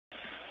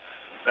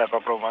Да,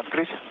 попробуем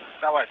открыть.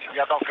 Давайте,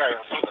 я толкаю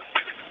отсюда.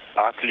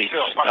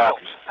 Отлично. Все, пошел.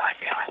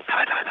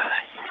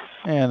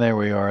 And there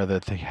we are,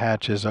 that the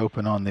hatch is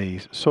open on the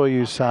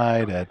Soyuz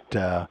side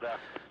at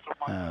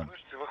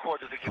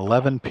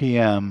 11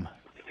 p.m.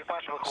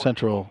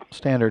 Central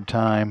Standard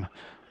Time,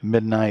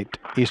 midnight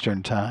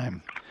Eastern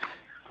Time.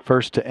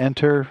 First to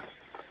enter,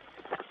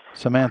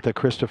 Samantha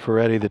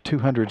Cristoforetti, the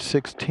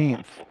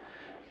 216th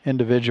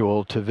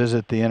individual to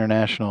visit the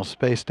International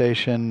Space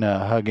Station,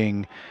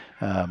 hugging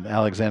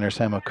Alexander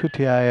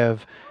Samokutyaev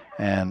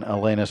and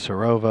Elena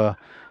Serova.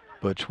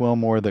 Butch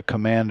Wilmore, the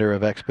commander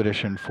of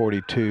Expedition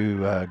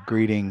 42,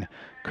 greeting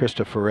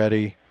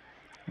Cristoforetti,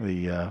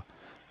 the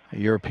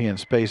European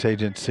Space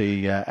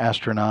Agency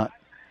astronaut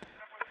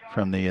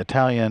from the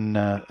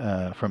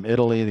from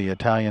Italy, the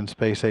Italian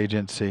Space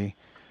Agency.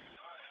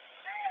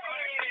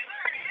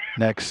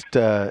 Next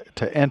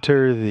to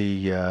enter,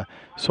 the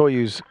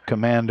Soyuz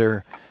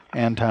commander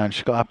Anton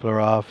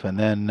Shkaplerov, and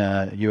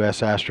then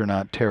U.S.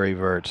 astronaut Terry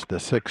Virts.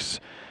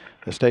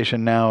 The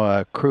station now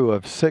a crew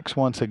of 6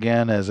 once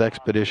again, as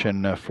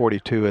Expedition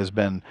 42 has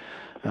been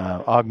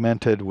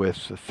augmented with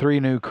 3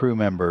 new crew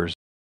members.